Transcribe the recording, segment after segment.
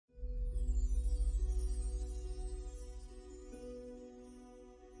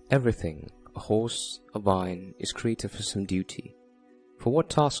Everything, a horse, a vine, is created for some duty. For what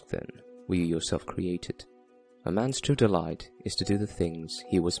task, then, were you yourself created? A man's true delight is to do the things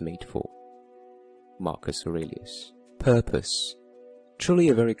he was made for. Marcus Aurelius. Purpose. Truly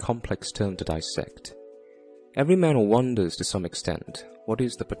a very complex term to dissect. Every man wonders to some extent what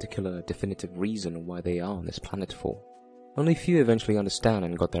is the particular definitive reason why they are on this planet for. Only few eventually understand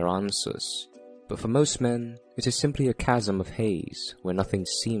and got their answers. But for most men, it is simply a chasm of haze where nothing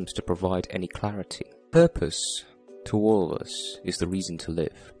seems to provide any clarity. Purpose, to all of us, is the reason to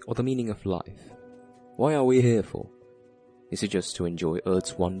live, or the meaning of life. Why are we here for? Is it just to enjoy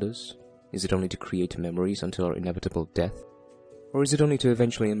Earth's wonders? Is it only to create memories until our inevitable death? Or is it only to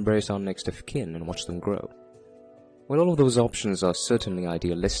eventually embrace our next of kin and watch them grow? While all of those options are certainly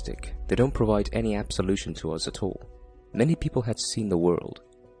idealistic, they don't provide any absolution to us at all. Many people had seen the world,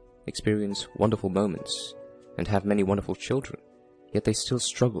 experience wonderful moments, and have many wonderful children, yet they still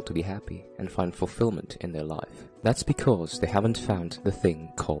struggle to be happy and find fulfillment in their life. That's because they haven't found the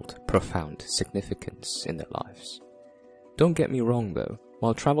thing called profound significance in their lives. Don't get me wrong though,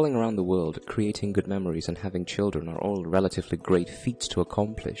 while traveling around the world, creating good memories and having children are all relatively great feats to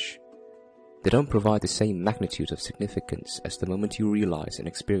accomplish, they don't provide the same magnitude of significance as the moment you realize and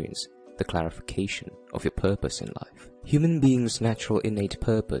experience the clarification of your purpose in life. Human beings' natural innate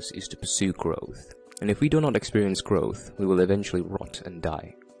purpose is to pursue growth, and if we do not experience growth, we will eventually rot and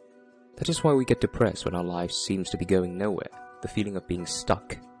die. That is why we get depressed when our life seems to be going nowhere. The feeling of being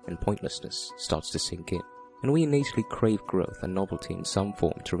stuck and pointlessness starts to sink in, and we innately crave growth and novelty in some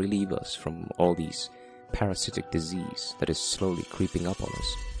form to relieve us from all these parasitic disease that is slowly creeping up on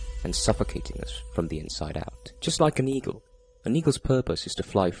us and suffocating us from the inside out. Just like an eagle. An eagle's purpose is to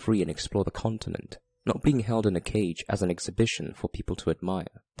fly free and explore the continent, not being held in a cage as an exhibition for people to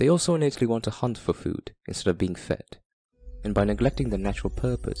admire. They also innately want to hunt for food instead of being fed. And by neglecting their natural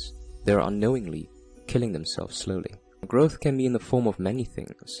purpose, they are unknowingly killing themselves slowly. Growth can be in the form of many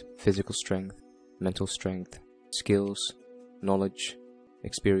things: physical strength, mental strength, skills, knowledge,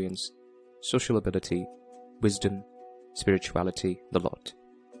 experience, social ability, wisdom, spirituality, the lot.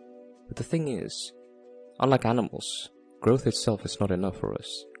 But the thing is, unlike animals, growth itself is not enough for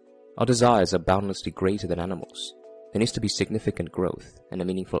us. Our desires are boundlessly greater than animals. There needs to be significant growth and a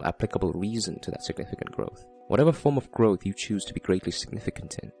meaningful applicable reason to that significant growth. Whatever form of growth you choose to be greatly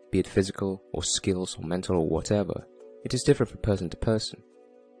significant in, be it physical or skills or mental or whatever, it is different from person to person.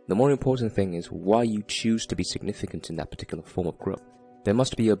 The more important thing is why you choose to be significant in that particular form of growth. There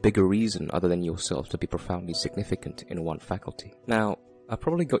must be a bigger reason other than yourself to be profoundly significant in one faculty. Now, I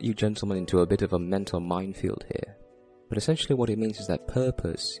probably got you gentlemen into a bit of a mental minefield here. But essentially what it means is that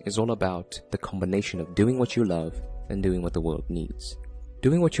purpose is all about the combination of doing what you love and doing what the world needs.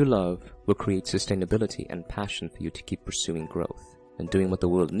 Doing what you love will create sustainability and passion for you to keep pursuing growth. And doing what the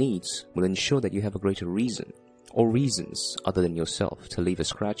world needs will ensure that you have a greater reason, or reasons other than yourself, to leave a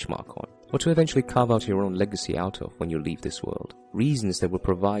scratch mark on, or to eventually carve out your own legacy out of when you leave this world. Reasons that will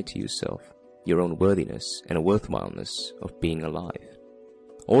provide to yourself your own worthiness and a worthwhileness of being alive.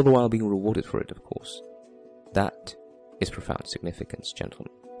 All the while being rewarded for it, of course. That is profound significance,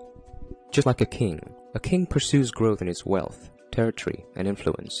 gentlemen. Just like a king pursues growth in his wealth, territory, and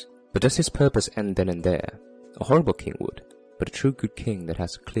influence. But does his purpose end then and there? A horrible king would, but a true good king that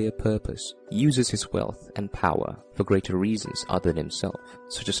has a clear purpose uses his wealth and power for greater reasons other than himself,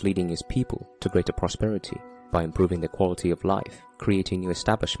 such as leading his people to greater prosperity by improving their quality of life, creating new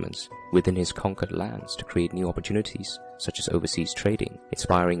establishments within his conquered lands to create new opportunities, such as overseas trading,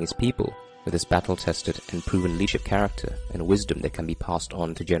 inspiring his people with his battle-tested and proven leadership character and wisdom that can be passed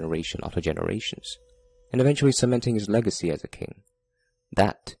on to generation after generations, and eventually cementing his legacy as a king.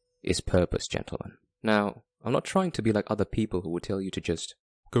 That is purpose, gentlemen. Now, I'm not trying to be like other people who would tell you to just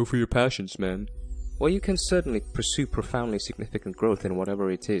go for your passions, man. Well, you can certainly pursue profoundly significant growth in whatever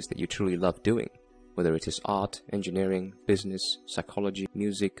it is that you truly love doing, whether it is art, engineering, business, psychology,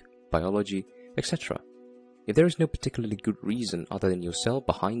 music, biology, etc. If there is no particularly good reason other than yourself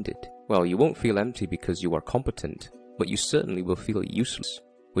behind it, well, you won't feel empty because you are competent, but you certainly will feel useless,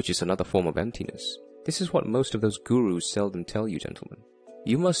 which is another form of emptiness. This is what most of those gurus seldom tell you, gentlemen.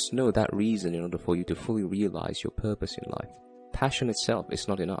 You must know that reason in order for you to fully realize your purpose in life. Passion itself is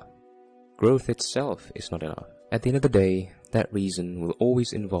not enough. Growth itself is not enough. At the end of the day, that reason will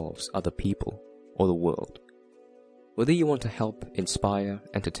always involve other people or the world. Whether you want to help, inspire,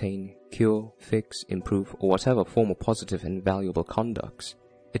 entertain, cure, fix, improve, or whatever form of positive and valuable conducts,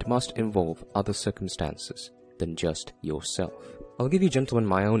 it must involve other circumstances than just yourself. I'll give you gentlemen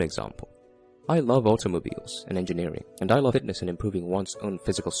my own example. I love automobiles and engineering, and I love fitness and improving one's own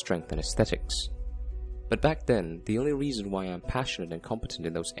physical strength and aesthetics. But back then, the only reason why I'm passionate and competent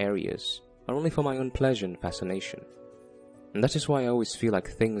in those areas are only for my own pleasure and fascination. And that is why I always feel like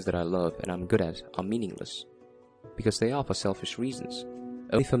things that I love and I'm good at are meaningless. Because they are for selfish reasons.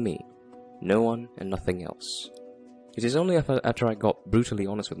 Only for me. No one and nothing else. It is only after I got brutally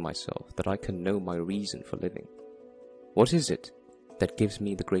honest with myself that I can know my reason for living. What is it that gives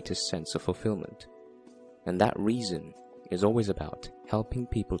me the greatest sense of fulfillment? And that reason is always about helping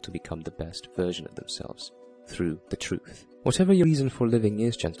people to become the best version of themselves through the truth. Whatever your reason for living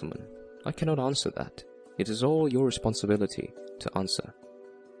is, gentlemen, I cannot answer that. It is all your responsibility to answer,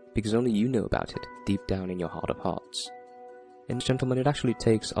 because only you know about it deep down in your heart of hearts. And gentlemen, it actually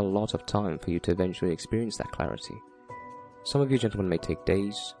takes a lot of time for you to eventually experience that clarity. Some of you gentlemen may take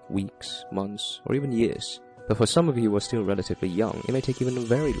days, weeks, months, or even years, but for some of you who are still relatively young, it may take even a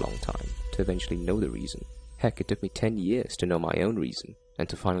very long time to eventually know the reason. Heck, it took me 10 years to know my own reason, and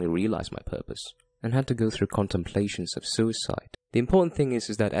to finally realize my purpose, and had to go through contemplations of suicide. The important thing is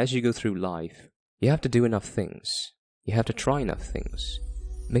that as you go through life, you have to do enough things, you have to try enough things,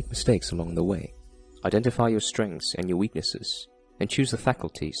 make mistakes along the way, identify your strengths and your weaknesses, and choose the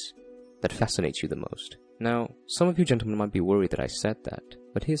faculties that fascinate you the most. Now, some of you gentlemen might be worried that I said that,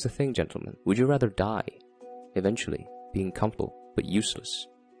 but here's the thing, gentlemen. Would you rather die, eventually, being comfortable but useless?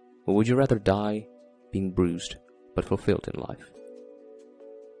 Or would you rather die being bruised but fulfilled in life?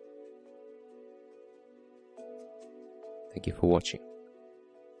 Thank you for watching.